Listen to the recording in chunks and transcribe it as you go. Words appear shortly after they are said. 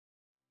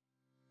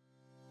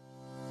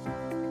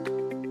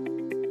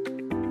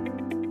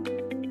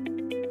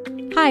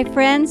Hi,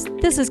 friends.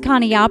 This is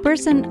Connie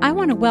Albers, and I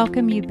want to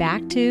welcome you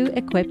back to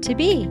Equipped to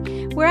Be,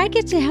 where I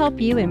get to help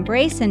you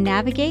embrace and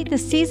navigate the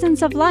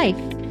seasons of life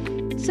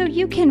so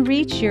you can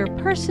reach your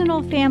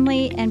personal,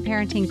 family, and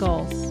parenting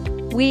goals.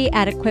 We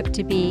at Equipped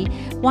to Be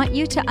want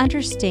you to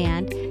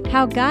understand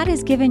how God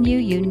has given you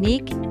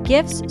unique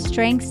gifts,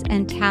 strengths,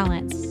 and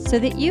talents so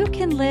that you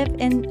can live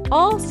in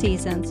all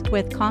seasons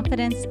with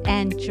confidence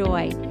and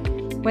joy.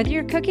 Whether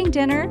you're cooking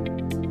dinner,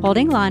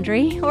 folding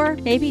laundry, or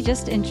maybe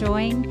just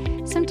enjoying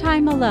some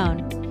time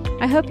alone,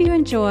 I hope you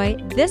enjoy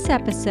this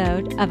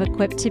episode of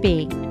Equipped to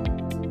Be.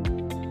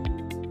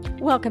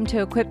 Welcome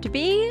to Equipped to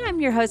Be.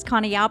 I'm your host,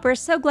 Connie Albers.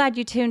 So glad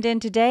you tuned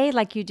in today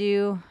like you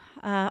do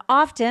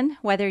often,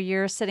 whether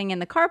you're sitting in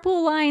the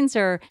carpool lines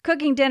or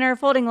cooking dinner,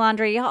 folding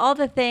laundry, all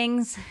the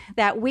things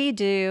that we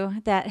do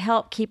that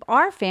help keep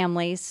our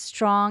families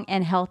strong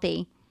and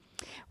healthy.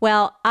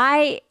 Well,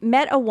 I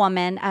met a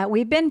woman.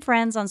 We've been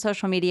friends on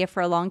social media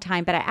for a long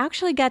time, but I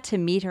actually got to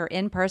meet her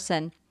in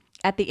person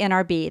at the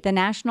NRB, the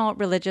National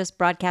Religious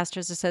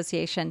Broadcasters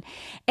Association.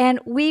 And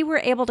we were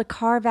able to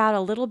carve out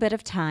a little bit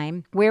of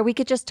time where we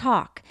could just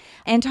talk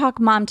and talk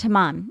mom to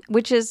mom,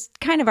 which is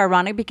kind of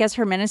ironic because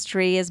her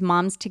ministry is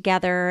Moms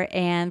Together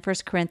and 1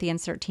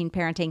 Corinthians 13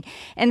 parenting.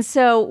 And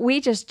so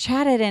we just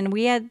chatted and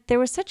there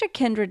was such a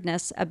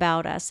kindredness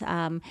about us.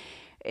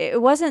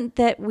 It wasn't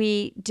that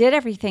we did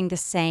everything the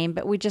same,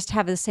 but we just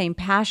have the same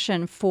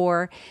passion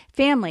for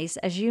families.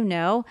 As you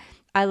know,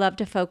 I love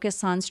to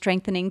focus on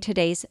strengthening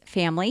today's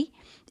family,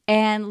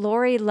 and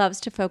Lori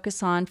loves to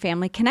focus on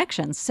family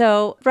connections.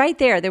 So right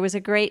there was a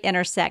great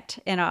intersect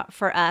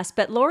for us.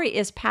 But Lori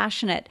is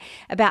passionate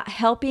about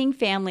helping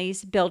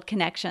families build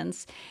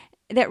connections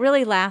that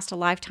really last a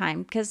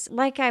lifetime. Because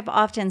like I've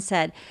often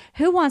said,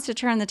 who wants to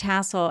turn the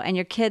tassel and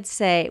your kids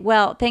say,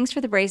 well, thanks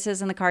for the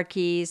braces and the car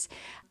keys,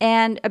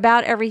 and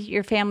about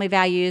your family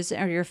values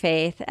or your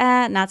faith,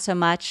 not so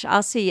much.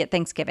 I'll see you at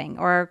Thanksgiving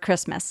or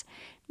Christmas.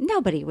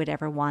 Nobody would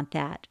ever want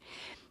that.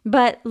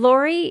 But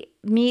Lori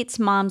meets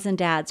moms and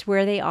dads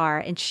where they are,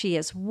 and she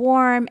is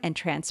warm and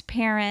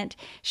transparent.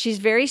 She's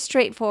very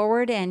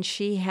straightforward, and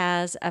she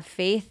has a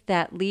faith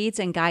that leads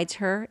and guides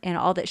her in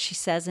all that she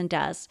says and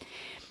does.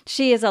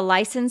 She is a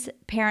licensed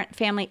parent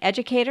family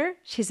educator.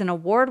 She's an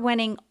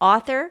award-winning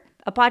author,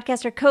 a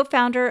podcaster,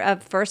 co-founder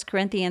of 1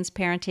 Corinthians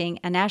Parenting,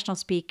 a national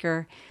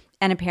speaker,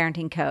 and a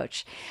parenting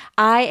coach.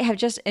 I have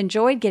just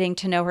enjoyed getting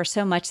to know her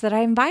so much that I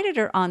invited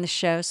her on the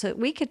show so that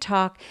we could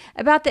talk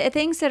about the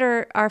things that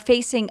are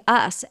facing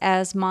us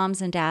as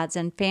moms and dads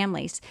and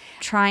families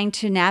trying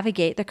to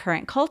navigate the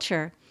current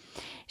culture.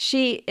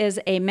 She is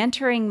a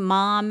mentoring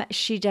mom.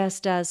 She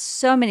just does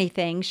so many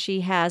things.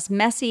 She has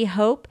Messy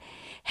Hope,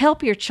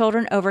 help your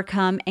children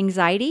overcome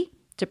anxiety,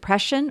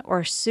 depression,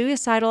 or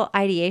suicidal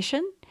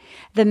ideation,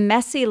 The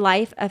Messy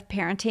Life of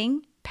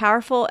Parenting,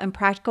 powerful and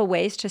practical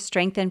ways to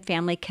strengthen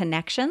family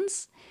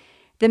connections,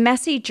 The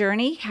Messy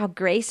Journey, how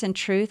grace and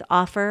truth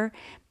offer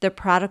the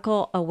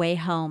prodigal a way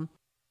home.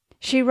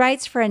 She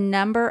writes for a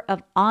number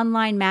of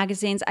online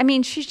magazines. I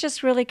mean, she's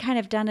just really kind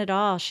of done it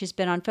all. She's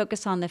been on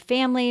Focus on the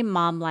Family,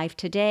 Mom Life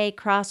Today,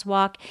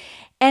 Crosswalk.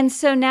 And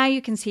so now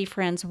you can see,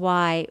 friends,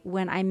 why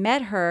when I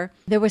met her,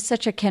 there was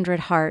such a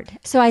kindred heart.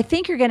 So I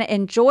think you're going to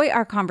enjoy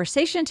our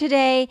conversation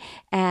today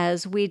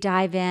as we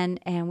dive in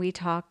and we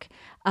talk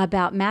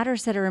about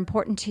matters that are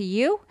important to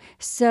you.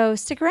 So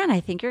stick around. I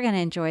think you're going to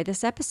enjoy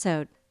this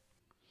episode.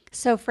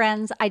 So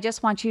friends, I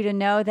just want you to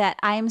know that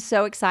I am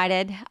so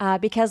excited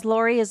because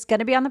Lori is going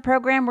to be on the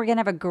program. We're going to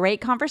have a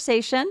great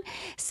conversation.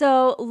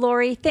 So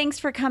Lori, thanks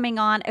for coming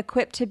on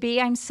Equipped to Be.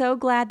 I'm so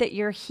glad that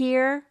you're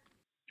here.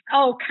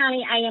 Oh,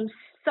 Connie, I am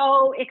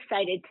so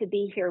excited to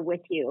be here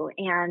with you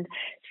and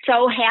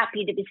so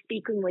happy to be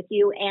speaking with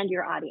you and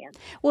your audience.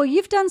 Well,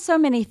 you've done so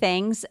many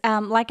things.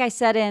 Like I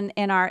said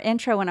in our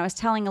intro, when I was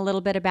telling a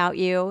little bit about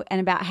you and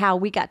about how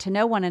we got to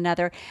know one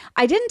another,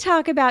 I didn't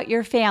talk about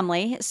your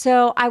family.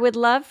 So I would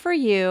love for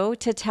you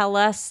to tell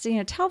us,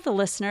 tell the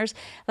listeners,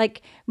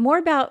 like more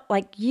about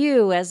like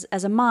you as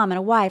a mom and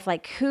a wife,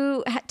 like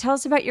tell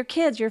us about your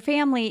kids, your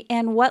family,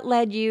 and what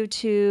led you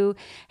to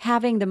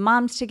having the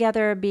Moms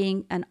Together,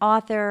 being an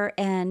author,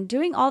 and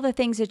doing all the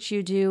things that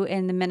you do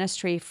in the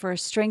ministry for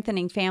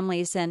strengthening families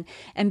and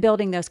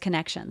building those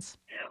connections.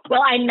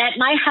 Well, I met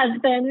my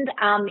husband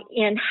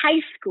in high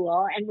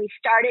school, and we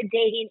started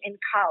dating in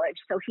college.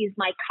 So he's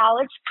my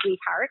college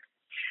sweetheart.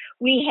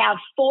 We have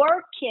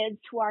 4 kids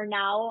who are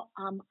now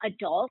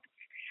adults.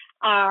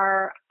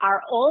 Our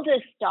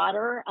oldest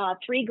daughter,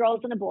 3 girls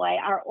and a boy,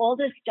 our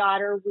oldest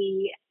daughter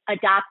we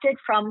adopted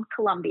from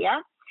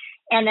Colombia.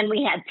 And then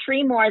we had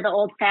 3 more the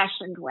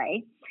old-fashioned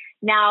way.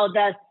 Now,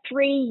 the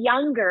 3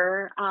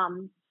 younger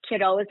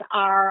kiddos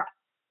are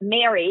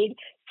married.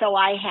 So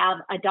I have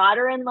a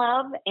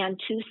daughter-in-law and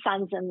 2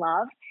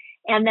 sons-in-law.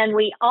 And then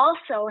we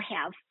also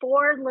have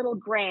 4 little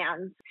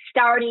grands,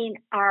 starting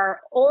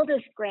our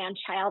oldest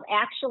grandchild.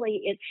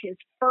 Actually, it's his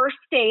first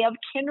day of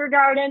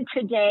kindergarten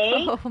today.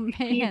 Oh,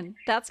 man,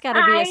 that's got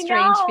to be a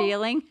strange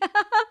feeling.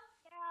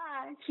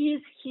 Yeah,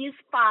 he's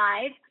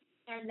 5.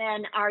 And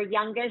then our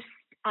youngest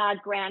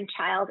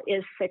grandchild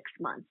is 6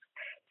 months.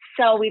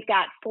 So we've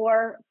got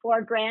four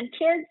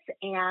grandkids,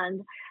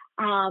 and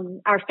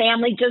our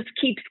family just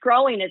keeps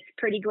growing. It's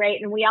pretty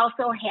great. And we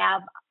also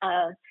have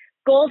a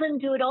golden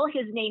doodle.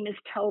 His name is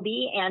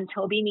Toby, and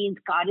Toby means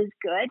God is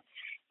good.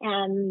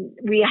 And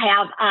we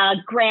have a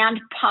grand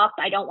pup.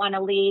 I don't want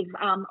to leave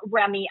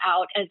Remy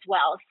out as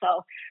well.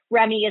 So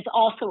Remy is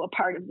also a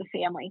part of the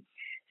family.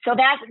 So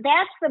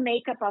that's the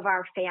makeup of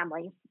our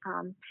family.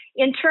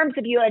 In terms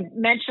of, you had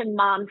mentioned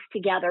Moms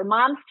Together.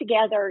 Moms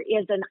Together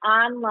is an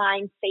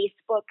online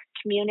Facebook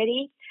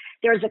community.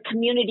 There's a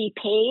community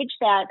page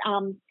that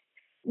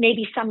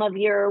maybe some of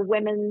your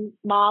women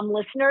mom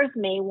listeners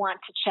may want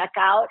to check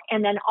out.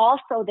 And then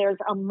also there's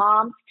a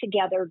Moms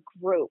Together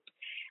group,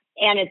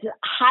 and it's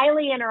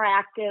highly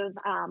interactive.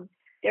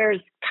 There's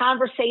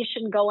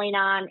conversation going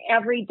on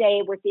every day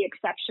with the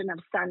exception of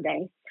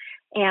Sunday.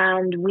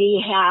 And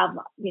we have,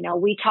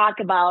 we talk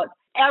about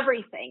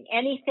everything,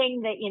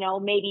 anything that,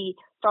 maybe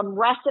from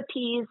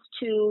recipes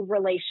to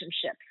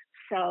relationships.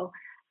 So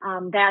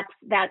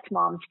that's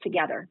Moms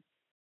Together.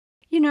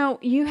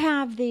 You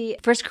have the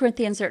 1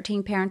 Corinthians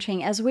 13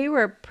 parenting. As we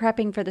were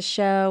prepping for the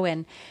show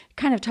and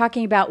kind of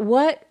talking about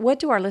what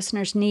do our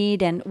listeners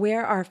need and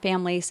where are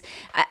families,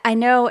 I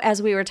know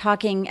as we were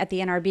talking at the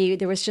NRB,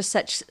 there was just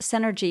such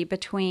synergy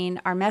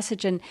between our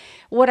message. And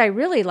what I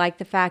really like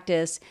the fact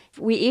is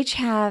we each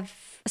have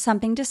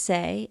something to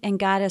say, and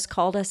God has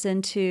called us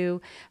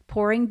into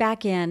pouring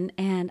back in.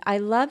 And I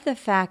love the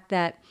fact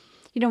that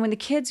when the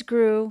kids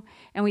grew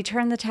and we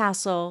turned the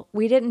tassel,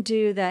 we didn't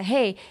do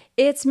hey,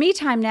 it's me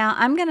time now.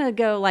 I'm going to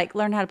go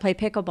learn how to play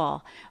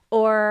pickleball,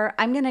 or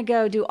I'm going to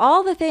go do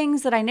all the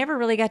things that I never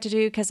really got to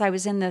do because I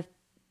was in the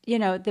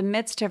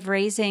midst of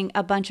raising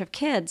a bunch of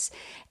kids.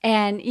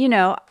 And,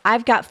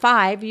 I've got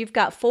 5, you've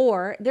got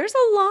 4. There's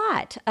a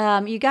lot.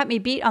 You got me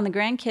beat on the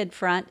grandkid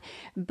front,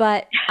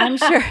 but I'm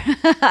sure,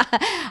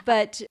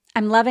 but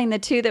I'm loving the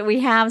 2 that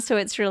we have. So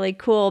it's really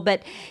cool.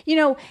 But,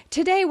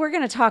 today we're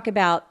going to talk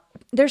about,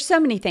 there's so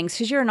many things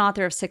because you're an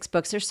author of 6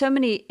 books. There's so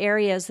many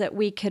areas that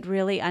we could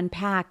really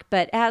unpack.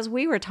 But as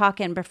we were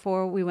talking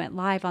before we went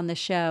live on the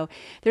show,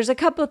 there's a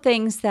couple of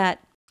things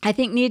that I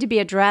think need to be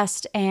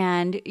addressed.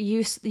 And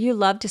you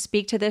love to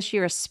speak to this.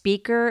 You're a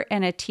speaker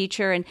and a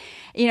teacher. And,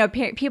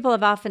 people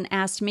have often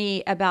asked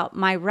me about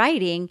my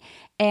writing,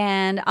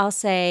 and I'll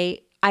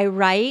say I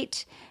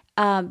write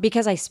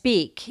because I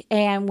speak.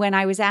 And when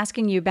I was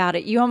asking you about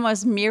it, you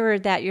almost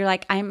mirrored that. You're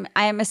like, I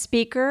am a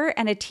speaker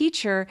and a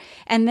teacher.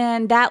 And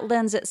then that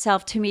lends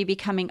itself to me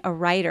becoming a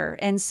writer.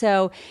 And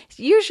so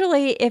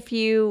usually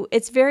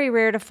it's very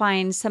rare to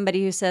find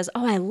somebody who says,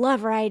 oh, I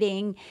love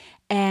writing.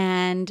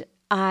 And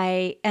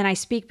I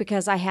speak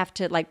because I have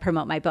to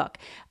promote my book,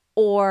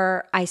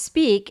 or I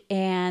speak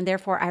and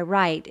therefore I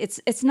write.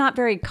 It's not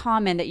very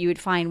common that you would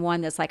find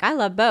one that's I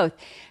love both.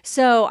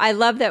 So I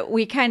love that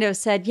we kind of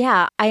said,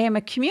 yeah, I am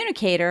a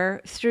communicator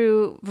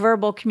through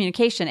verbal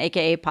communication,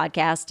 AKA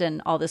podcast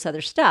and all this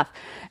other stuff.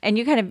 And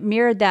you kind of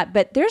mirrored that.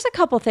 But there's a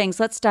couple things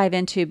let's dive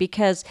into,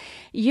 because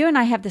you and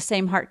I have the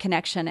same heart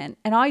connection.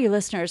 And all you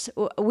listeners,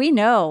 we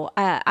know,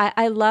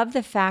 I love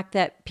the fact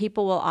that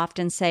people will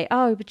often say,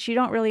 oh, but you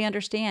don't really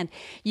understand.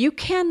 You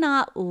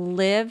cannot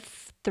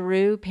live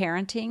through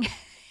parenting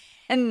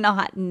and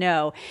not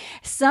know.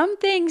 Some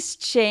things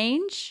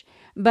change,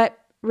 but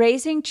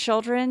raising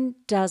children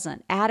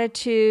doesn't.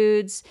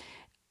 Attitudes,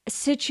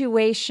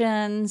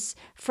 situations,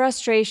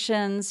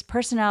 frustrations,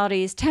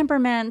 personalities,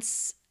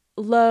 temperaments,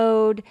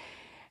 load,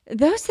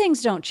 those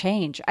things don't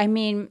change. I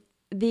mean,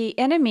 the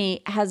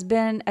enemy has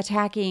been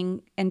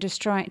attacking and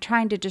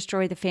trying to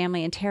destroy the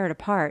family and tear it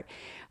apart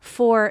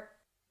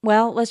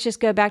let's just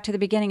go back to the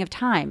beginning of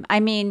time. I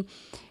mean,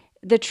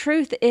 the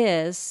truth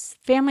is,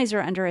 families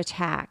are under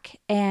attack.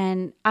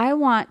 And I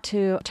want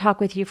to talk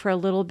with you for a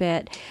little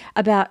bit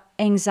about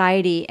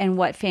anxiety and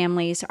what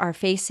families are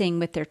facing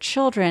with their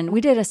children. We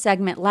did a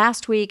segment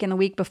last week and the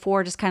week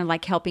before, just kind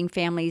of helping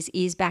families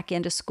ease back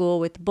into school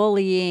with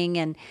bullying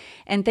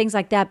and things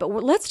like that. But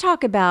let's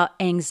talk about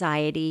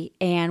anxiety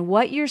and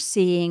what you're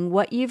seeing,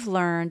 what you've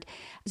learned.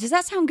 Does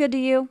that sound good to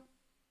you?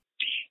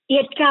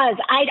 It does.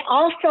 I'd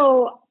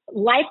also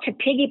like to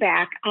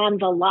piggyback on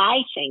the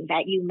lie thing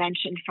that you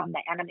mentioned from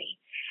the enemy.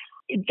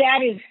 That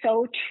is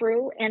so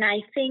true. And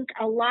I think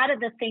a lot of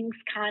the things,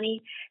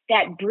 Connie,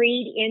 that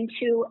breed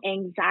into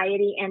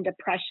anxiety and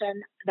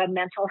depression, the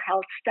mental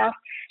health stuff,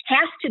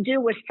 has to do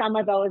with some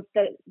of those,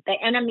 the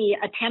enemy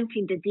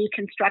attempting to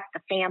deconstruct the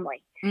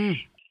family. And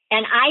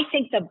I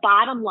think the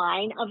bottom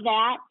line of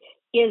that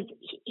is,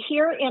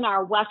 here in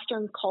our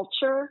Western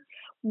culture,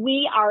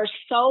 we are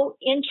so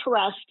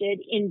interested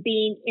in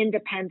being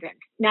independent.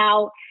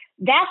 Now,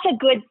 that's a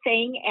good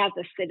thing as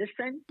a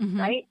citizen,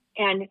 right?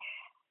 And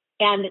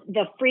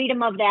the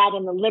freedom of that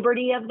and the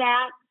liberty of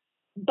that.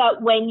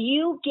 But when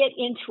you get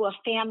into a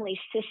family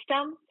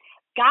system,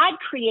 God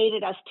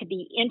created us to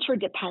be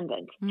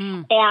interdependent.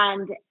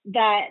 And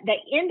the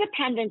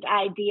independent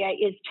idea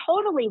is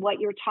totally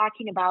what you're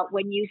talking about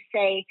when you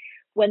say,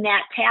 when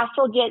that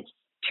tassel gets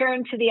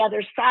turned to the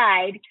other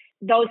side,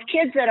 those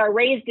kids that are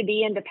raised to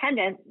be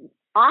independent,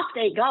 off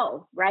they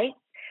go, right?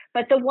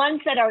 But the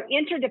ones that are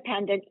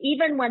interdependent,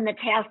 even when the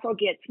tassel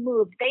gets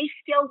moved, they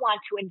still want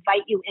to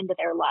invite you into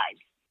their lives.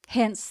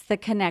 Hence the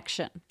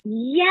connection.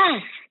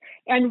 Yes.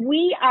 And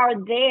we are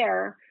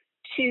there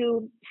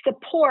to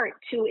support,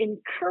 to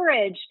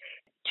encourage,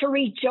 to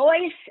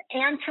rejoice,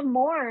 and to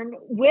mourn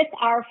with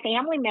our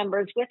family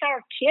members, with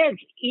our kids,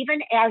 even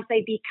as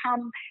they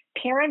become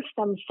parents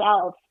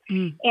themselves.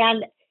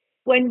 And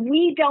when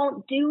we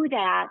don't do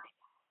that,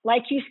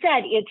 like you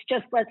said, it's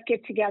just let's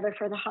get together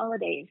for the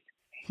holidays.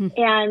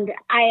 And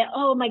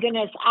oh my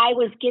goodness, I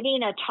was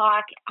giving a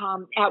talk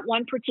at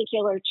one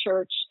particular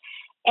church.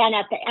 And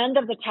at the end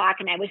of the talk,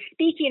 and I was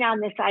speaking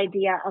on this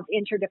idea of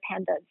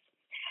interdependence.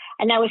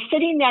 And I was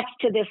sitting next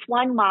to this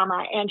one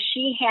mama, and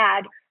she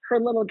had her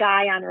little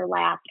guy on her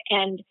lap.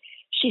 And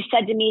she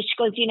said to me,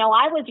 she goes,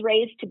 I was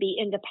raised to be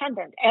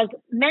independent, as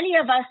many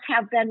of us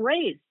have been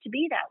raised to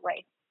be that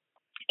way.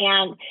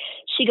 And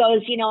she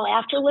goes,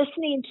 after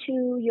listening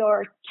to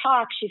your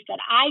talk, she said,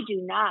 I do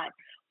not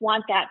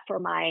want that for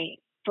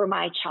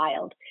my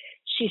child.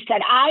 She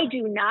said, I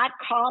do not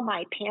call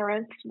my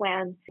parents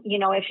when,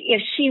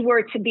 if she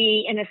were to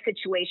be in a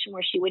situation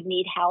where she would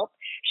need help.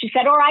 She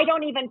said, or I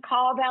don't even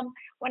call them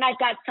when I've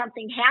got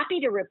something happy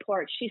to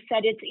report. She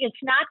said, it's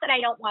not that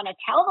I don't want to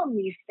tell them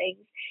these things.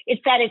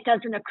 It's that it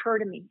doesn't occur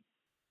to me.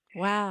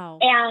 Wow.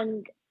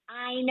 And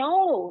I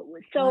know.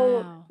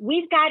 So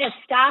We've got to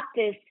stop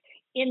this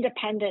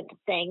independent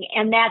thing.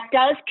 And that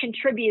does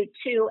contribute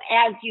to,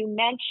 as you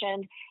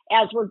mentioned,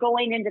 as we're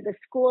going into the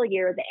school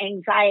year, the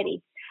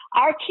anxiety.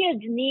 Our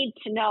kids need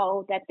to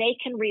know that they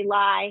can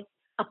rely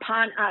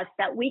upon us,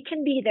 that we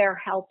can be their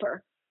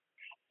helper.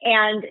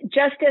 And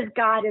just as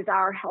God is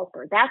our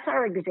helper, that's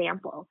our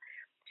example.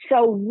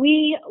 So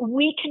we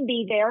can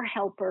be their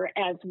helper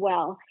as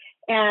well.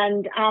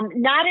 And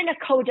not in a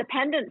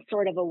codependent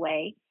sort of a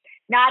way,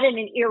 not in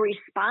an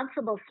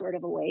irresponsible sort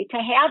of a way, to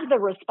have the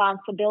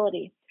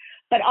responsibility,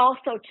 but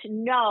also to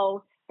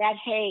know that,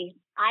 hey,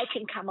 I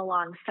can come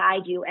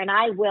alongside you, and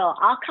I will.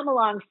 I'll come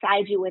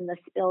alongside you in the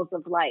spills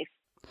of life.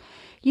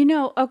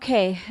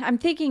 Okay, I'm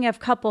thinking of a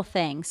couple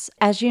things.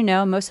 As you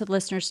know, most of the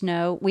listeners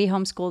know, we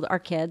homeschooled our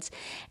kids.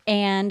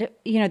 And,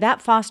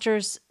 that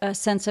fosters a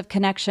sense of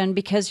connection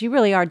because you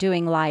really are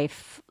doing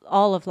life,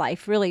 all of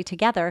life, really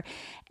together.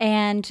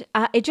 And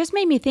it just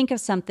made me think of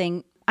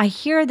something. I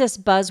hear this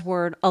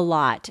buzzword a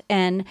lot,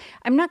 and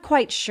I'm not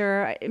quite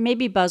sure,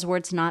 maybe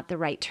buzzword's not the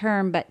right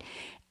term, but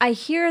I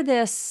hear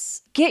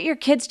this, get your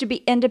kids to be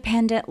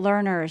independent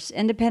learners.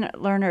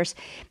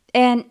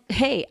 And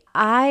hey,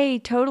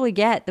 I totally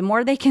get the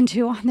more they can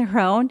do on their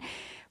own.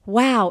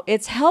 Wow,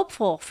 it's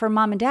helpful for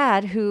mom and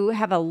dad who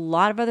have a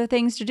lot of other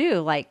things to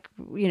do, like,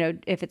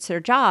 if it's their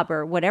job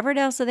or whatever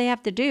else that they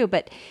have to do.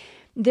 But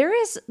there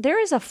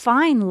is a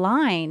fine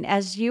line,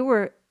 as you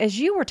were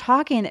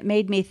talking, that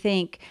made me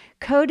think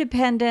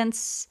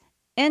codependence,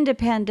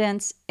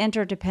 independence,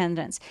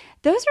 interdependence.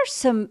 Those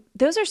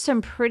are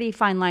some pretty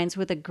fine lines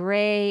with a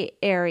gray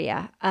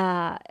area,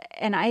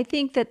 and I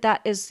think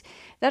that is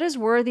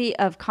worthy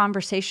of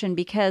conversation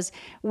because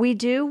we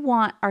do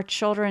want our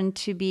children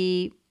to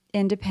be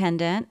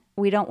independent.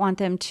 We don't want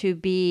them to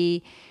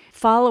be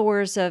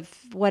followers of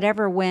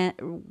whatever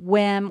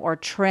whim or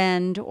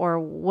trend or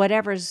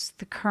whatever's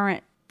the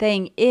current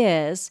thing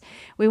is.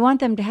 We want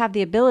them to have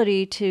the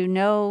ability to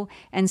know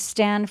and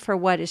stand for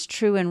what is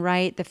true and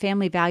right, the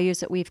family values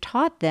that we've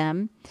taught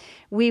them.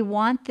 We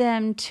want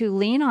them to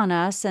lean on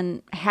us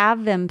and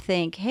have them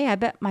think, hey, I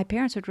bet my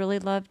parents would really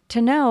love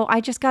to know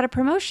I just got a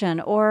promotion,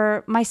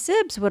 or my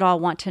sibs would all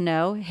want to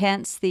know,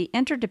 hence the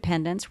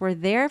interdependence. We're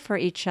there for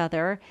each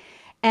other.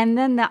 And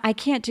then I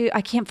can't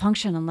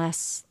function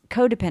unless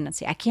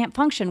codependency. I can't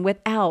function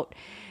without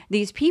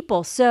these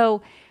people.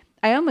 So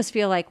I almost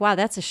feel like, wow,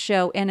 that's a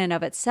show in and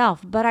of itself.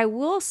 But I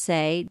will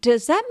say,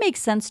 does that make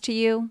sense to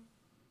you?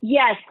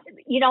 Yes.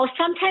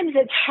 Sometimes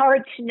it's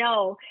hard to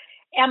know,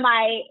 am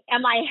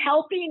I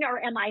helping or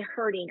am I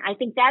hurting? I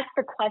think that's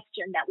the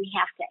question that we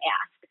have to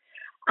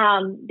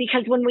ask.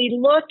 Because when we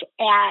look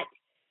at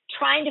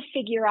trying to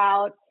figure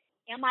out,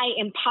 am I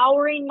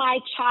empowering my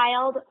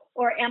child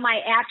or am I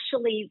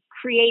actually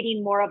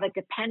creating more of a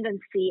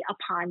dependency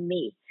upon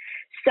me?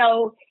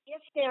 So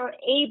if they're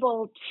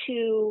able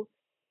to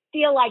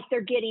feel like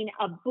they're getting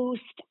a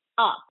boost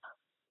up,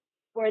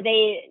 where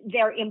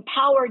they're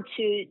empowered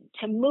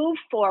to move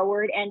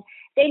forward, and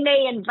they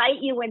may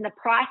invite you in the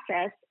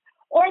process,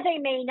 or they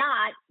may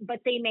not,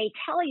 but they may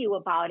tell you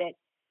about it,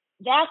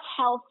 that's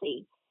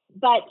healthy.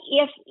 But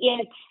if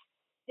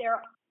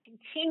they're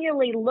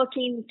continually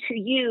looking to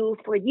you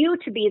for you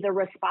to be the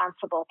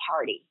responsible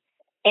party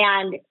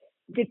and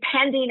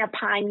depending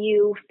upon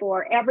you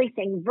for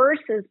everything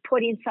versus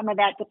putting some of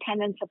that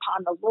dependence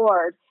upon the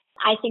Lord,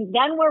 I think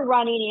then we're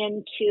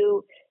running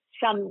into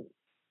some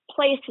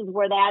places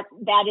where that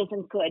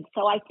isn't good.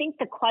 So I think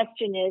the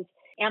question is,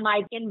 am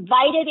I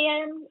invited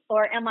in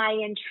or am I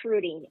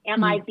intruding?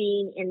 Am I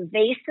being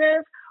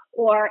invasive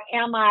or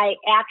am I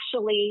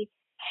actually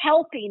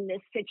helping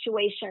this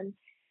situation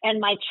and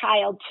my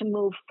child to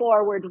move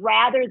forward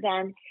rather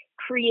than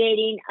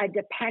creating a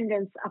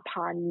dependence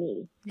upon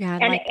me? Yeah, I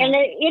And like and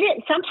that.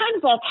 it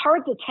sometimes that's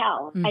hard to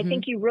tell. I Mm-hmm.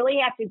 think you really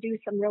have to do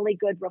some really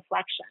good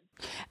reflection.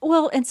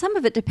 Well, and some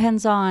of it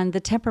depends on the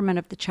temperament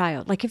of the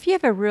child. Like if you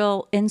have a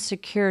real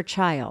insecure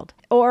child,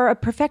 or a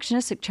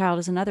perfectionistic child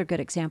is another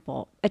good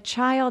example. A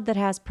child that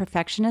has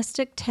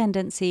perfectionistic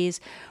tendencies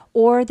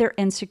or they're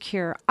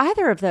insecure,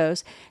 either of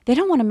those, they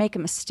don't want to make a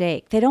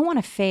mistake. They don't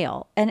want to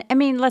fail. And I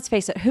mean, let's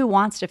face it, who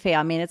wants to fail?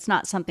 I mean, it's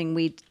not something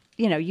we,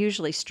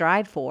 usually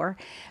strive for,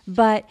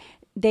 but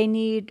they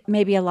need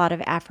maybe a lot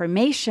of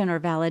affirmation or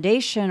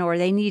validation, or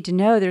they need to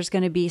know there's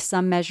going to be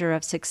some measure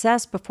of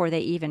success before they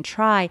even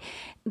try.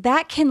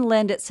 That can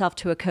lend itself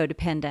to a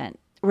codependent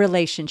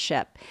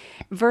relationship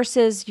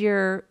versus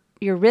your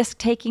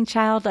risk-taking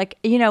child. Like,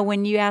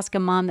 when you ask a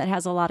mom that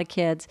has a lot of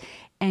kids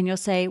and you'll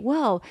say,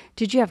 well,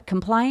 did you have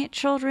compliant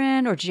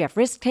children, or did you have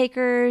risk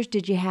takers?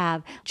 Did you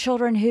have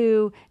children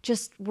who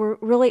just were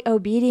really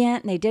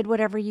obedient and they did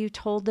whatever you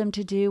told them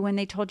to do when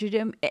they told you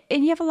to?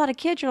 And you have a lot of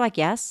kids, you're like,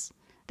 yes.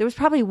 There was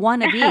probably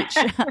one of each.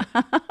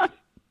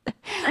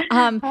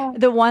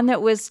 The one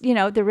that was,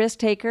 the risk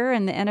taker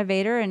and the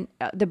innovator and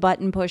the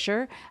button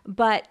pusher.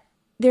 But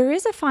there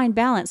is a fine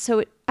balance.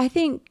 So I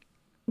think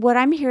what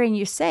I'm hearing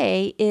you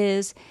say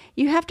is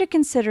you have to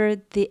consider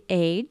the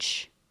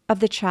age of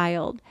the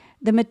child,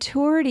 the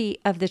maturity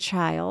of the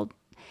child,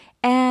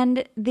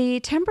 and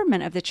the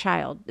temperament of the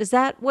child. Is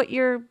that what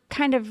you're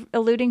kind of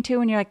alluding to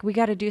when you're like, we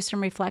got to do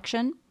some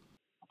reflection?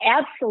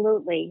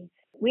 Absolutely.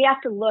 We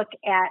have to look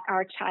at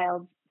our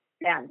child's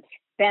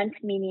bent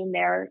meaning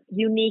their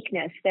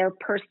uniqueness, their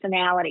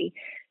personality,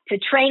 to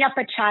train up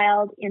a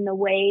child in the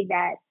way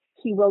that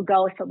he will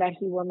go so that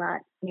he will not,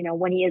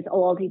 when he is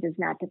old, he does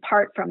not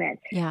depart from it.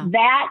 Yeah.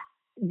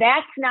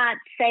 That's not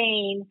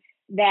saying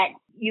that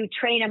you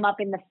train them up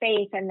in the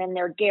faith and then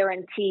they're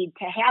guaranteed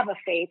to have a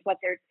faith.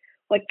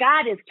 What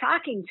God is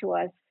talking to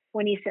us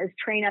when he says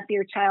train up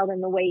your child in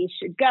the way he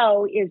should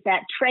go is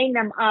that train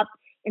them up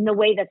in the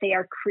way that they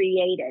are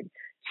created,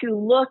 to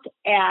look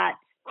at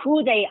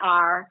who they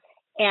are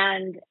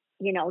and,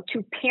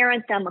 to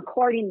parent them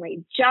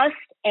accordingly, just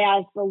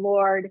as the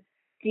Lord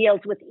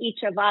deals with each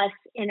of us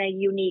in a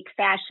unique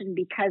fashion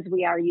because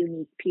we are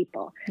unique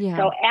people. Yeah.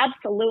 So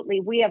absolutely,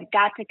 we have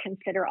got to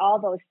consider all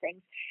those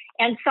things.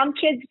 And some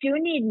kids do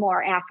need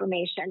more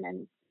affirmation,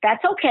 and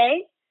that's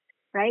okay,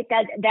 right?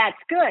 That's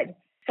good.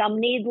 Some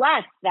need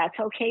less. That's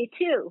okay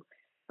too,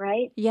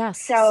 right?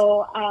 Yes.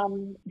 So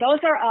those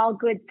are all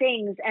good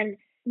things. And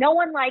no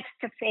one likes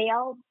to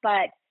fail,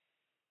 but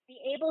be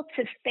able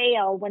to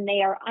fail when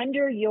they are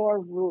under your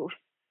roof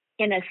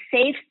in a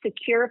safe,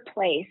 secure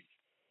place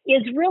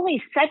is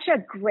really such a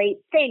great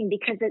thing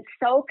because it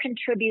so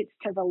contributes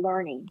to the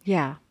learning.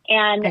 Yeah.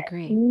 And I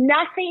agree.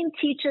 nothing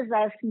teaches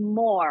us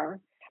more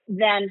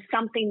than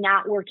something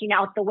not working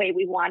out the way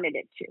we wanted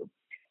it to.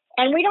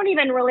 And we don't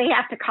even really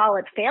have to call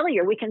it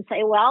failure. We can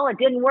say, well, it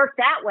didn't work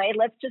that way.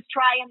 Let's just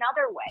try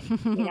another way,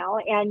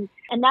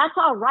 and that's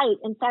all right.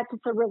 In fact,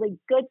 it's a really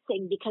good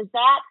thing because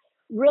that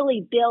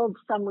really builds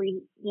some,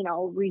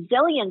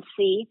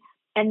 resiliency.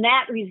 And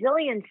that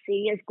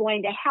resiliency is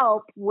going to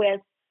help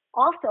with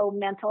also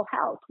mental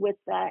health, with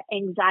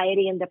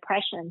anxiety and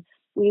depression.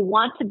 We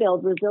want to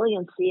build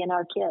resiliency in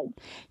our kids.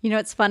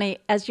 It's funny.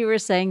 As you were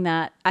saying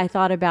that, I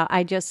thought about,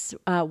 I just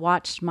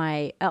watched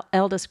my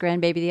eldest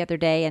grandbaby the other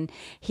day, and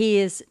he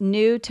is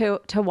new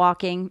to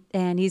walking,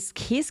 and he's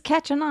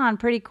catching on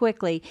pretty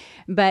quickly.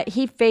 But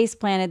he face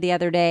planted the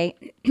other day.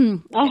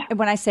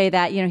 When I say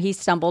that, he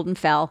stumbled and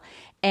fell.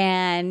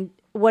 And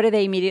what do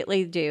they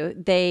immediately do?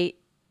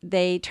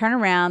 They turn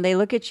around, they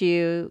look at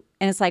you,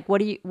 and it's like,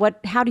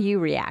 how do you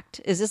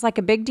react? Is this like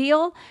a big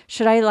deal?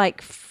 Should I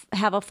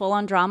have a full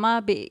on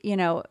drama,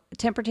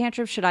 temper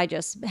tantrum? Should I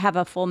just have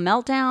a full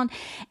meltdown?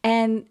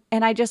 And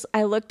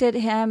I looked at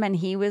him, and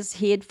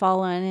he had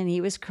fallen and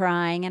he was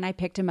crying, and I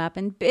picked him up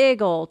and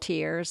big old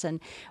tears and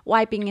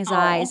wiping his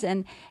eyes.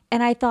 And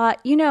I thought,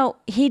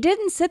 he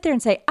didn't sit there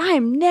and say,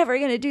 I'm never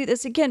going to do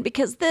this again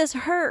because this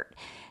hurt.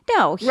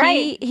 No,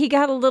 he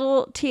got a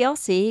little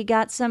TLC. He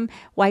got some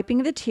wiping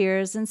of the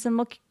tears and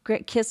some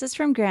kisses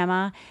from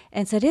grandma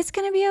and said, it's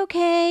going to be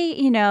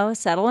okay,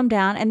 settle him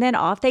down. And then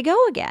off they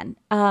go again.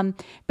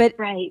 But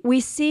we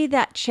see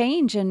that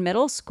change in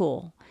middle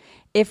school.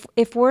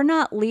 If we're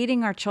not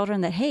leading our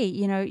children that, hey,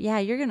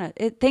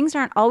 things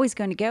aren't always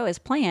going to go as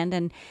planned.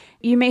 And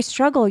you may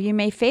struggle, you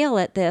may fail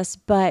at this,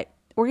 but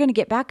we're going to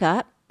get back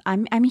up.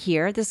 I'm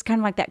here. This is kind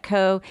of like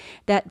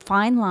that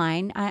fine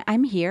line.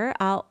 I'm here.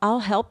 I'll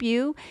help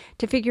you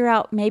to figure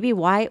out maybe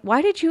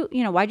why'd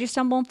you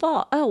stumble and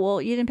fall? Oh,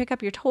 well, you didn't pick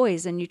up your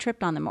toys and you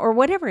tripped on them or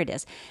whatever it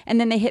is. And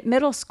then they hit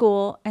middle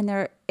school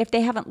and if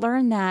they haven't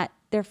learned that,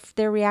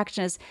 their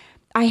reaction is,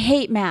 I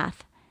hate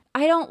math.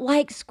 I don't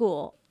like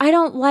school. I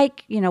don't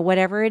like,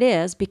 whatever it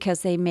is,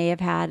 because they may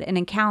have had an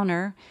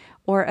encounter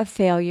or a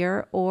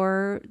failure,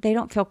 or they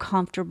don't feel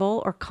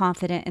comfortable or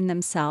confident in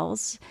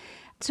themselves.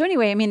 So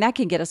anyway, that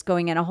can get us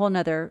going in a whole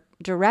nother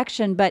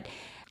direction, but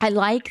I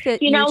like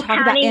that you talk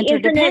Connie, about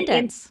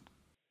interdependence.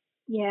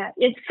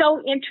 It's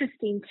so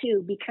interesting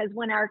too, because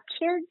when our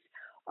kids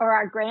or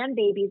our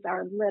grandbabies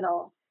are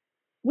little,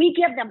 we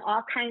give them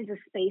all kinds of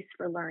space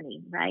for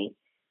learning, right?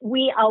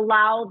 We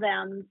allow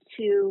them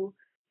to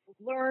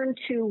learn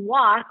to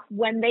walk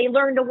when they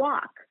learn to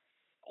walk.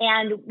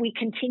 And we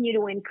continue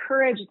to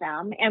encourage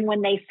them. And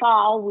when they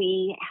fall,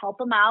 we help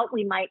them out.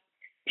 We might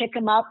pick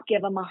them up,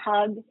 give them a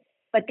hug,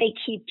 but they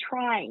keep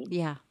trying.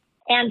 Yeah.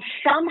 And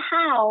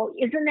somehow,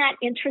 isn't that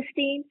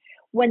interesting?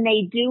 When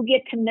they do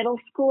get to middle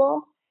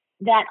school,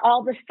 that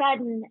all of a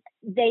sudden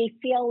they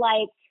feel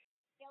like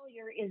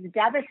failure is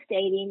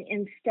devastating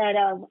instead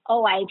of,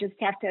 oh, I just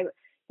have to,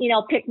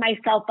 pick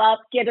myself up,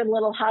 get a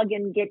little hug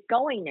and get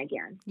going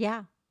again.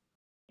 Yeah.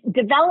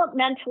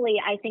 Developmentally,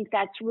 I think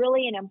that's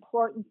really an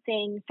important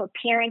thing for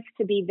parents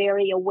to be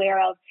very aware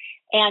of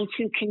and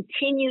to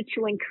continue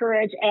to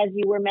encourage, as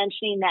you were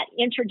mentioning, that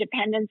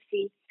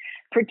interdependency,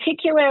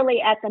 particularly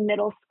at the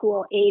middle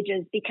school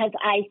ages, because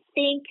I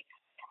think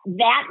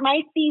that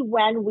might be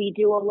when we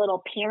do a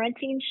little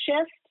parenting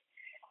shift,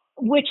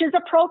 which is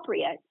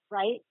appropriate,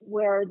 right?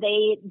 Where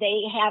they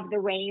have the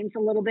reins a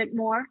little bit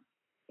more.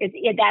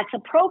 That's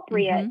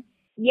appropriate.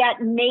 Mm-hmm.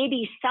 Yet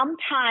maybe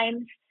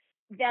sometimes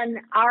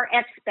then our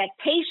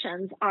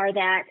expectations are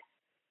that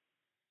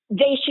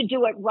they should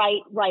do it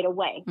right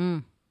away.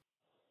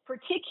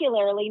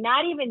 Particularly,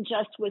 not even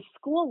just with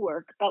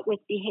schoolwork, but with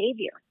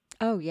behavior.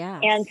 Oh, yeah.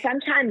 And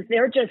sometimes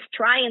they're just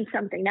trying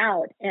something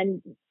out,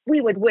 and we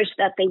would wish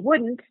that they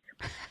wouldn't,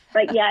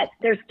 but yet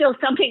there's still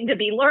something to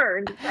be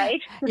learned, right?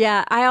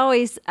 Yeah, I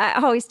always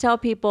tell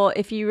people,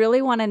 if you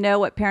really want to know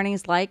what parenting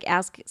is like,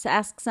 ask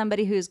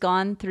somebody who's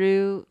gone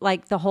through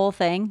like the whole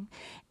thing,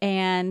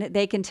 and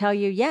they can tell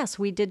you, yes,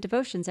 we did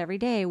devotions every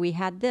day. We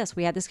had this,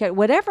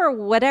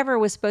 whatever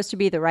was supposed to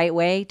be the right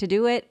way to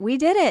do it, we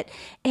did it.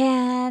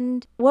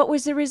 And what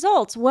was the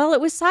results? Well, it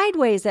was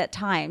sideways at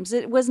times.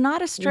 It was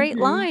not a straight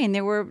line.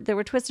 There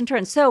were twists and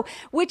turns. So,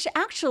 which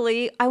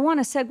actually, I want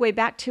to segue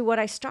back to what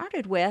I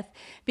started with,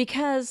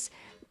 because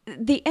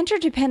the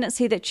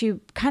interdependency that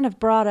you kind of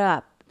brought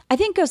up, I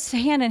think goes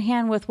hand in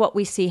hand with what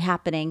we see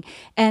happening.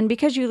 And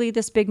because you lead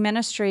this big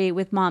ministry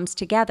with Moms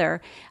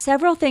Together,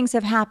 several things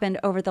have happened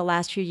over the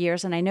last few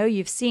years, and I know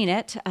you've seen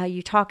it.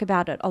 You talk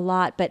about it a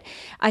lot, but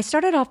I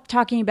started off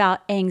talking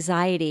about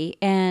anxiety,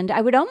 and I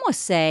would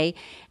almost say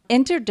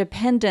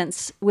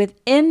interdependence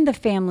within the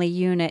family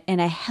unit in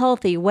a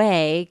healthy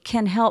way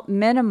can help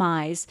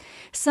minimize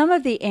some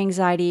of the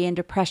anxiety and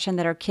depression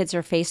that our kids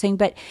are facing.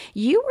 But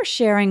you were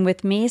sharing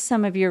with me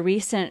some of your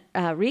recent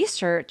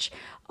research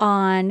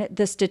on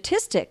the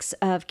statistics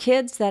of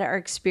kids that are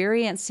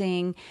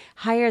experiencing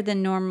higher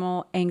than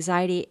normal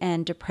anxiety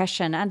and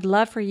depression. I'd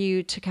love for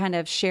you to kind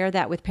of share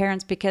that with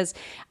parents, because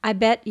I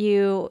bet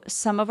you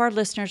some of our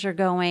listeners are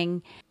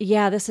going,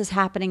 yeah, this is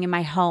happening in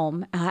my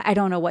home. I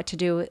don't know what to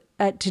do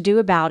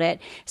about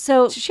it.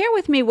 So share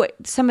with me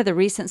what some of the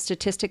recent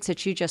statistics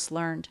that you just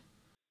learned.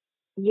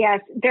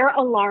 Yes, they're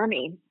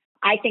alarming.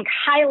 I think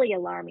highly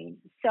alarming.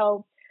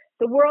 So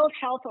the World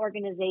Health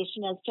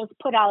Organization has just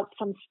put out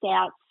some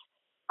stats.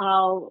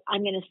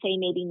 I'm going to say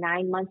maybe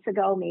 9 months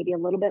ago, maybe a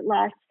little bit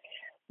less,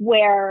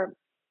 where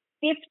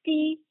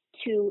 50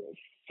 to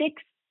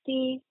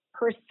 60%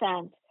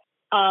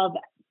 of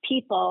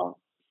people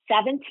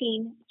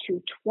 17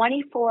 to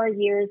 24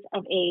 years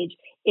of age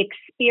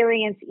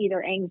experience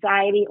either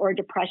anxiety or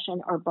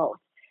depression or both.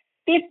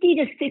 50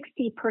 to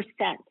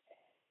 60%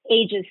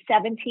 ages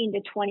 17 to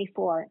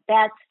 24.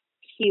 That's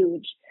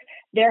huge.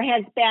 There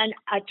has been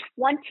a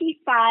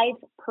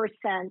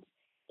 25%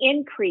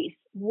 increase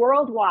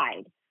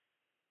worldwide,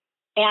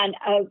 and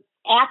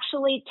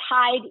actually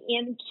tied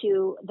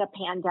into the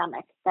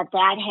pandemic,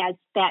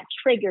 that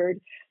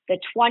triggered the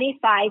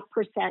 25%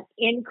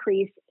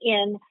 increase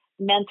in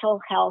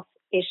mental health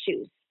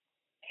issues.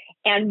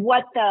 And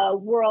what the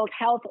World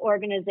Health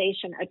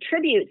Organization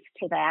attributes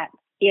to that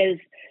is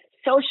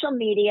social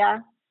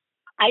media,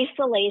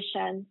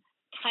 isolation,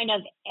 kind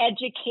of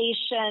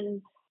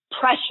educational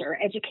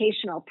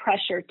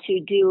pressure to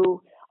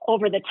do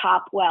over the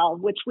top well,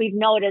 which we've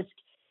noticed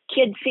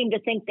kids seem to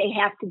think they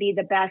have to be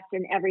the best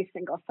in every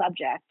single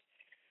subject.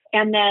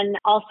 And then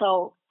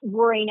also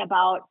worrying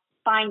about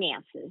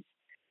finances.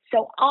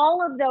 So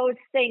all of those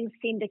things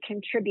seem to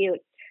contribute.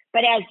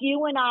 But as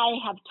you and I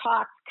have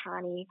talked,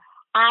 Connie,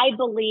 I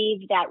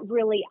believe that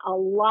really a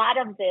lot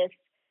of this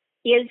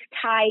is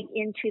tied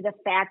into the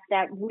fact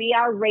that we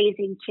are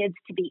raising kids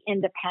to be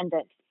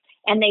independent.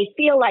 And they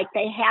feel like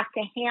they have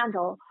to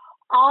handle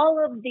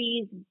all of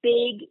these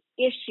big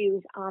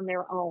issues on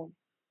their own,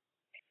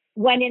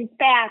 when in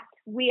fact,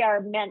 we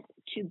are meant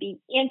to be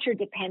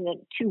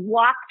interdependent, to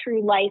walk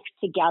through life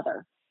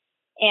together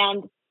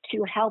and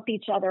to help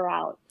each other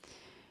out.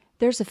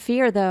 There's a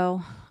fear,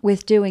 though,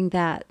 with doing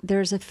that.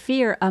 There's a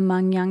fear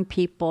among young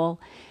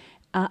people.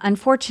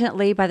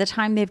 Unfortunately, by the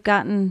time they've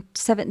gotten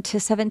 7 to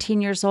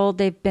 17 years old,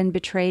 they've been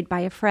betrayed by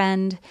a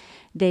friend.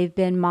 They've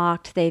been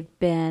mocked. They've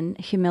been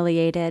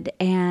humiliated.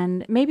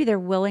 And maybe their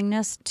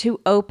willingness to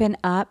open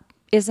up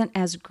isn't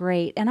as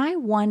great. And I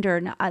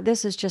wonder,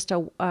 this is just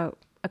a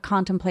a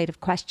contemplative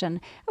question.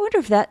 I wonder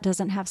if that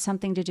doesn't have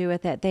something to do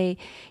with it.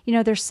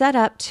 They're set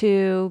up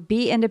to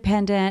be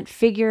independent,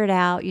 figure it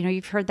out.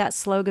 You've heard that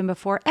slogan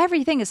before.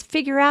 Everything is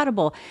figure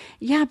outable.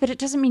 Yeah, but it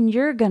doesn't mean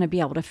you're going to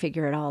be able to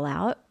figure it all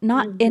out,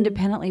 not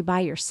independently by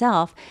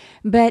yourself,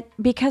 but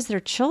because they're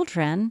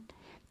children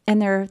and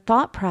their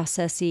thought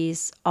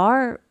processes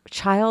are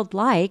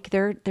childlike.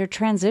 They're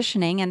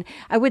transitioning, and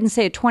I wouldn't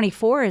say a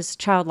 24 is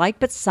childlike,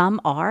 but some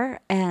are,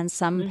 and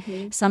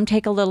some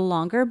take a little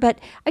longer. But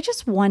I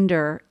just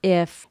wonder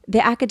if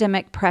the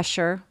academic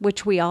pressure,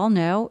 which we all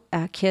know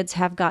kids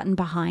have gotten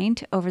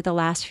behind over the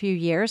last few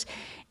years,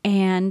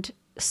 and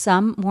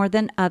some more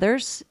than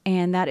others,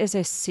 and that is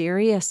a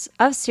serious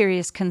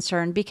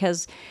concern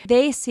because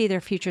they see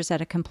their futures at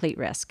a complete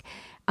risk.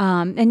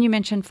 And you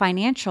mentioned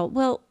financial.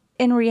 Well,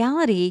 in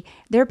reality,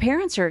 their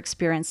parents are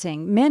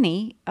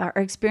many are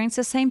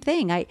experiencing the same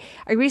thing. I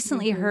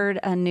recently heard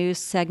a news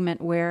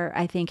segment where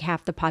I think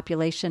half the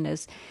population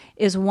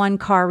is one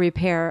car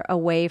repair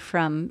away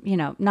from,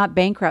 not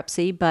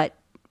bankruptcy, but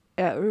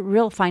a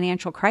real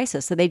financial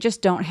crisis. So they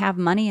just don't have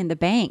money in the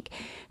bank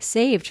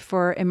saved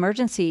for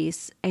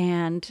emergencies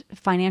and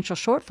financial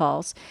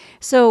shortfalls.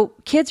 So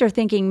kids are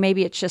thinking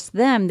maybe it's just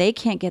them. They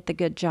can't get the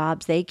good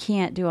jobs. They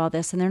can't do all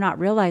this. And they're not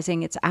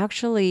realizing it's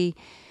actually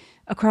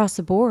across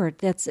the board.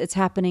 It's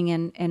happening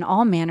in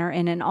all manner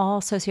and in all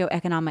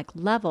socioeconomic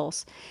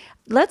levels.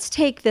 Let's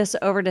take this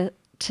over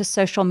to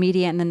social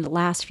media and then the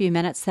last few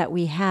minutes that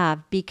we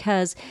have,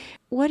 because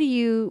what do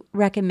you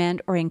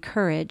recommend or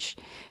encourage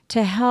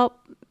to help,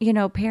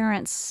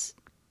 parents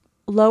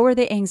lower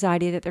the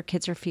anxiety that their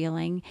kids are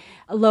feeling,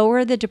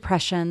 lower the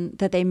depression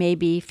that they may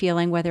be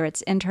feeling, whether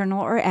it's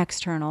internal or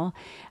external?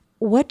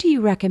 What do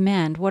you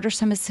recommend? What are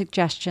some of the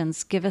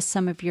suggestions? Give us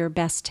some of your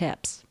best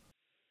tips.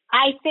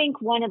 I think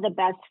one of the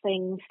best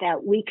things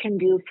that we can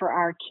do for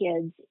our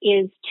kids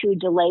is to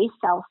delay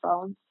cell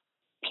phones.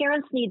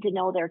 Parents need to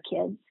know their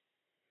kids,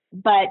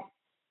 but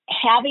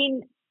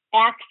having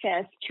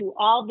access to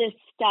all this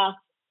stuff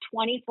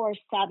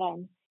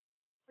 24/7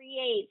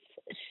 creates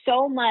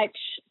so much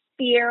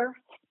fear,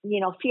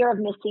 fear of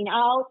missing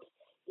out.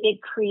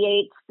 It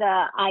creates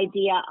the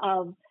idea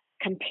of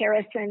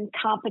comparison,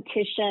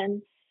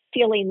 competition,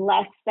 feeling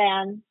less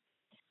than.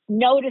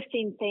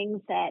 Noticing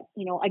things that,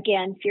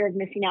 again, fear of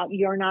missing out,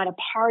 you're not a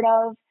part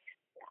of.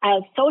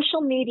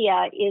 Social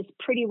media is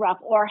pretty rough,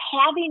 or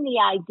having the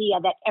idea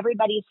that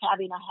everybody's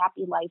having a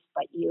happy life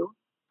but you.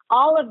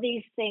 All of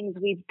these things,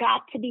 we've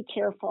got to be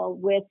careful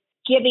with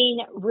giving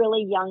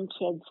really young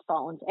kids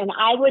phones. And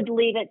I would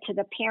leave it to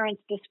the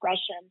parents'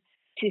 discretion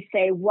to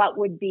say what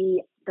would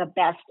be the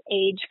best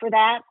age for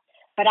that.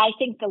 But I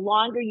think the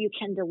longer you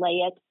can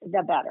delay it,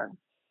 the better.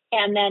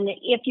 And then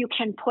if you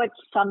can put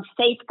some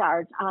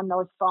safeguards on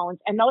those phones,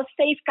 and those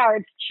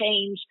safeguards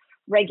change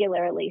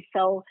regularly.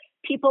 So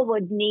people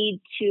would need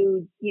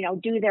to,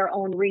 do their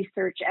own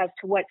research as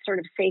to what sort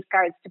of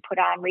safeguards to put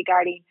on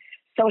regarding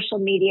social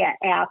media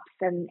apps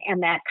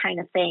and that kind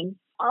of thing.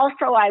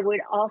 Also, I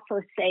would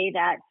also say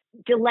that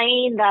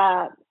delaying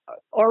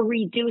or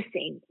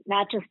reducing,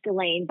 not just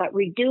delaying, but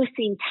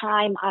reducing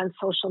time on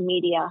social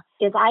media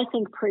is, I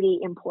think, pretty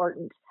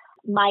important.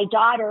 My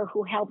daughter,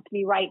 who helped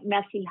me write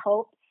Messy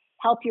Hope,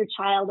 Help Your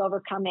Child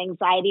Overcome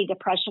Anxiety,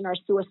 Depression, or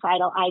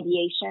Suicidal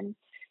Ideation,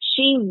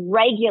 she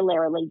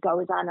regularly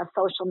goes on a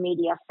social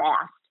media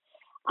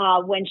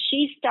fast. When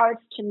she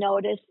starts to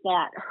notice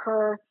that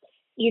her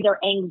either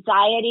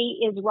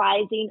anxiety is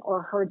rising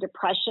or her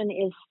depression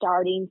is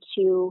starting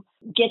to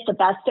get the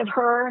best of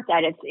her,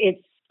 that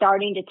it's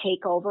starting to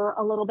take over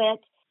a little bit,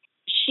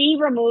 she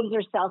removes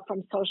herself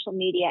from social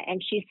media,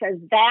 and she says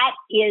that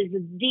is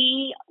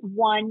the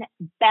one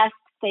best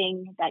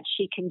thing that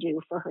she can do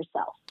for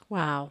herself.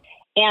 Wow.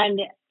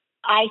 And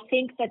I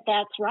think that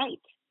that's right.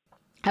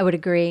 I would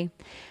agree.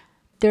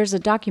 There's a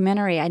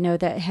documentary I know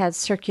that has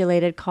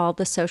circulated called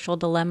The Social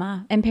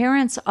Dilemma. And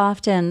parents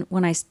often,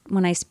 when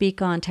I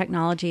speak on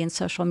technology and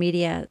social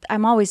media,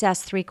 I'm always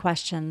asked 3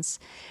 questions.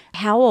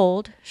 How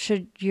old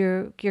should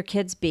your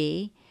kids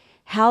be?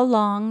 How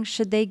long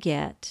should they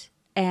get?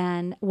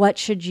 And what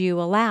should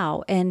you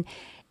allow? And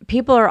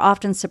people are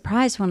often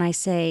surprised when I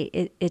say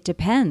it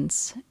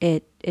depends.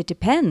 It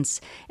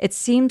depends. It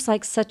seems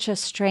like such a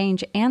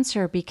strange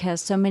answer because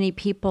so many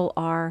people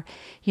are,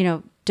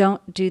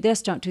 don't do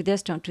this, don't do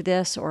this, don't do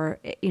this, or,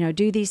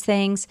 do these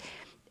things.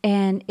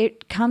 And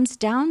it comes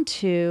down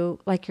to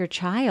like your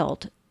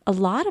child. A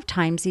lot of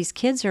times these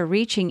kids are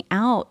reaching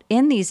out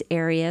in these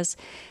areas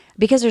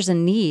because there's a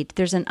need,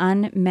 there's an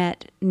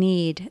unmet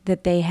need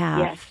that they have,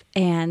 yes.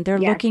 And they're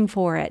looking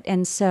for it.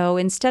 And so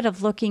instead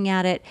of looking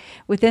at it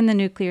within the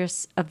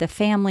nucleus of the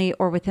family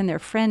or within their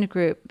friend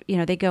group,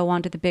 they go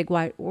onto the big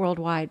wide World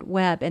Wide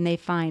Web and they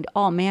find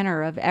all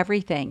manner of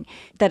everything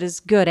that is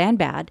good and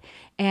bad.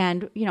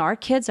 And, our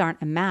kids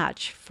aren't a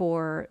match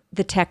for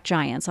the tech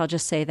giants. I'll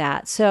just say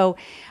that. So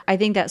I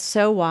think that's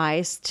so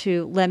wise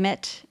to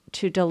limit,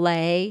 to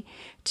delay,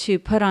 to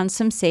put on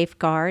some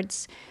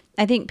safeguards.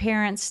 I think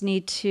parents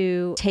need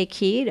to take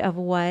heed of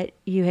what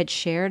you had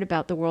shared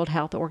about the World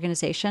Health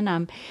Organization.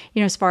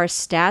 As far as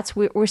stats,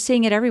 we're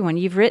seeing it everyone.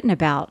 You've written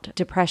about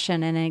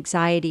depression and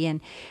anxiety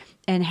and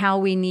how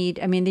we need,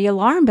 the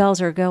alarm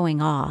bells are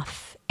going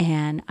off.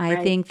 And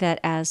I think that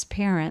as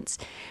parents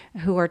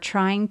who are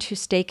trying to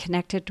stay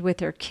connected with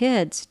their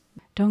kids,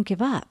 don't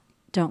give up.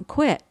 Don't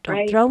quit.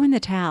 Don't throw in the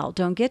towel.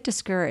 Don't get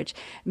discouraged.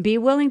 Be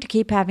willing to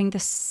keep having the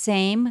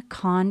same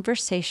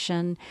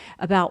conversation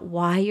about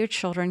why your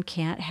children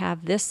can't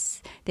have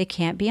this. They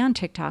can't be on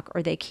TikTok,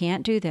 or they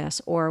can't do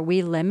this, or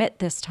we limit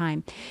this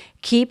time.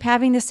 Keep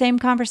having the same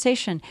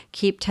conversation.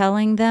 Keep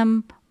telling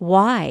them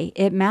why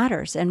it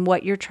matters and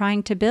what you're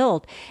trying to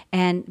build,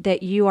 and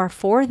that you are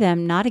for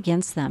them, not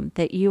against them,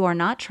 that you are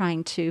not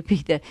trying to be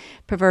the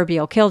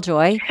proverbial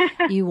killjoy.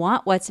 You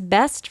want what's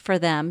best for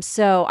them.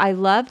 So I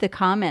love the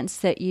comments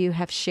that you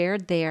have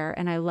shared there,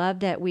 and I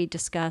love that we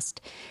discussed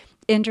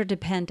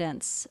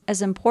interdependence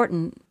as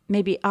important,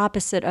 maybe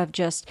opposite of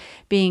just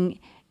being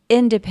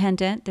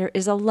independent. There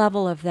is a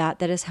level of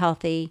that is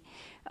healthy.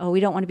 We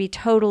don't want to be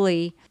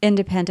totally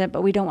independent,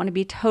 but we don't want to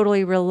be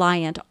totally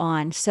reliant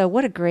on. So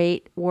what a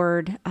great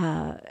word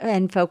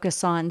and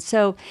focus on.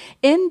 So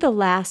in the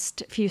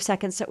last few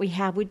seconds that we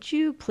have, would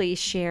you please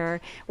share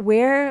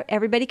where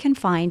everybody can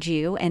find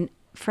you? And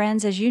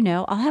friends, as you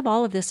know, I'll have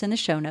all of this in the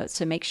show notes.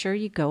 So make sure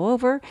you go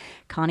over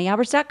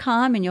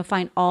ConnieAlbers.com and you'll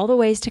find all the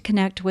ways to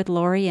connect with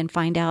Lori and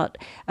find out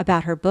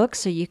about her books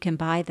so you can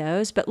buy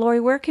those. But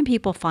Lori, where can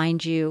people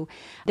find you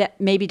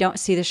that maybe don't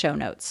see the show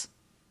notes?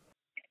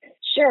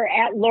 Sure,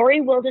 at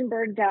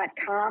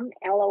LoriWildenberg.com,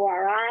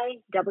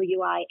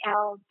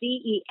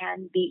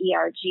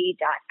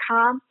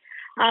 LoriWildenberg.com.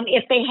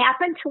 If they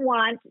happen to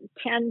want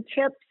 10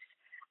 tips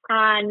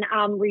on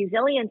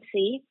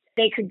resiliency,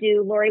 they could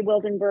do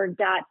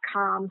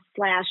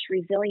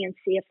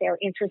LoriWildenberg.com/resiliency if they're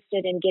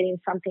interested in getting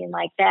something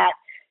like that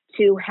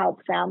to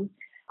help them.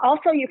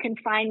 Also, you can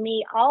find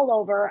me all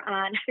over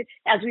on,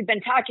 as we've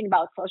been talking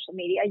about social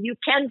media, you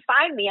can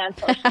find me on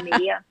social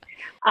media.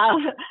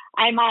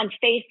 I'm on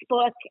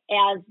Facebook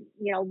as,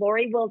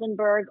 Lori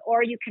Wildenberg,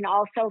 or you can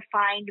also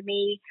find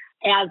me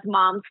as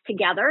Moms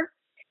Together.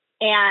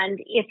 And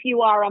if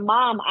you are a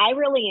mom, I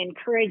really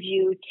encourage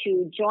you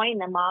to join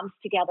the Moms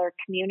Together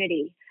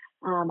community.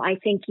 I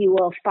think you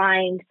will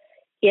find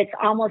it's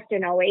almost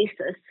an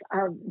oasis.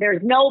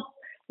 There's no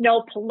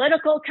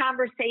political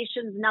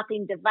conversations,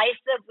 nothing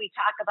divisive. We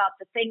talk about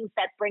the things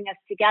that bring us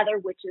together,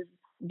 which is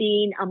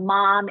being a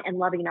mom and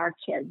loving our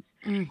kids.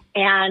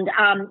 And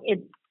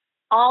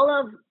all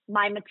of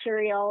my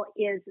material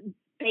is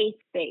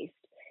faith-based.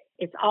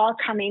 It's all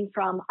coming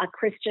from a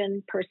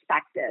Christian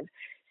perspective.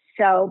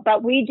 So,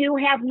 but we do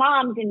have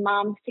moms and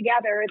Moms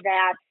Together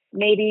that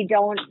maybe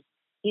don't,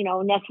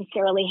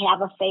 necessarily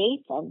have a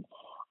faith, and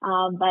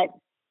but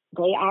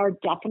they are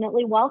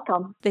definitely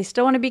welcome. They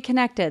still want to be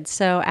connected.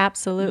 So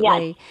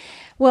absolutely. Yes.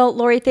 Well,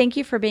 Lori, thank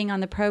you for being on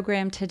the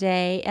program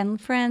today.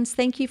 And friends,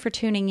 thank you for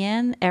tuning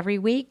in every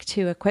week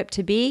to Equip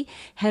to Be.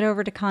 Head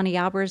over to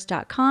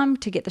ConnieAlbers.com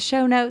to get the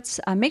show notes.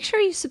 Make sure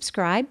you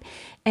subscribe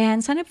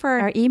and sign up for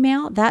our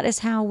email. That is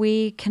how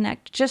we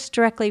connect just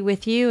directly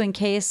with you in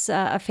case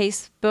a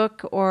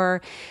Facebook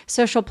or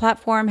social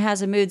platform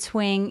has a mood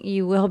swing.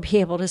 You will be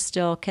able to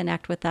still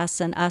connect with us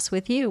and us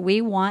with you.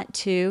 We want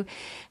to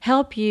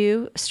help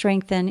you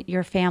strengthen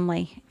your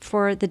family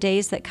for the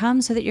days that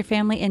come so that your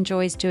family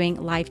enjoys doing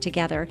life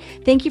together.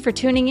 Thank you for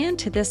tuning in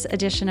to this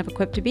edition of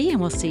Equip to Be, and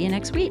we'll see you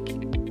next week.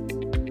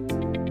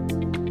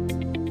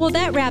 Well,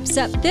 that wraps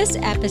up this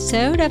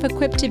episode of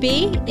Equip to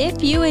Be.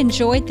 If you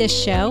enjoyed this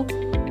show,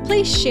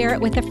 please share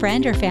it with a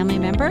friend or family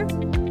member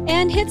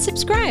and hit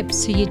subscribe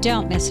so you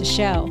don't miss a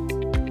show.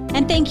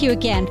 And thank you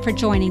again for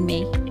joining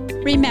me.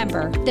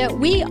 Remember that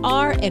we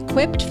are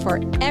equipped for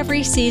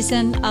every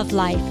season of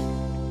life.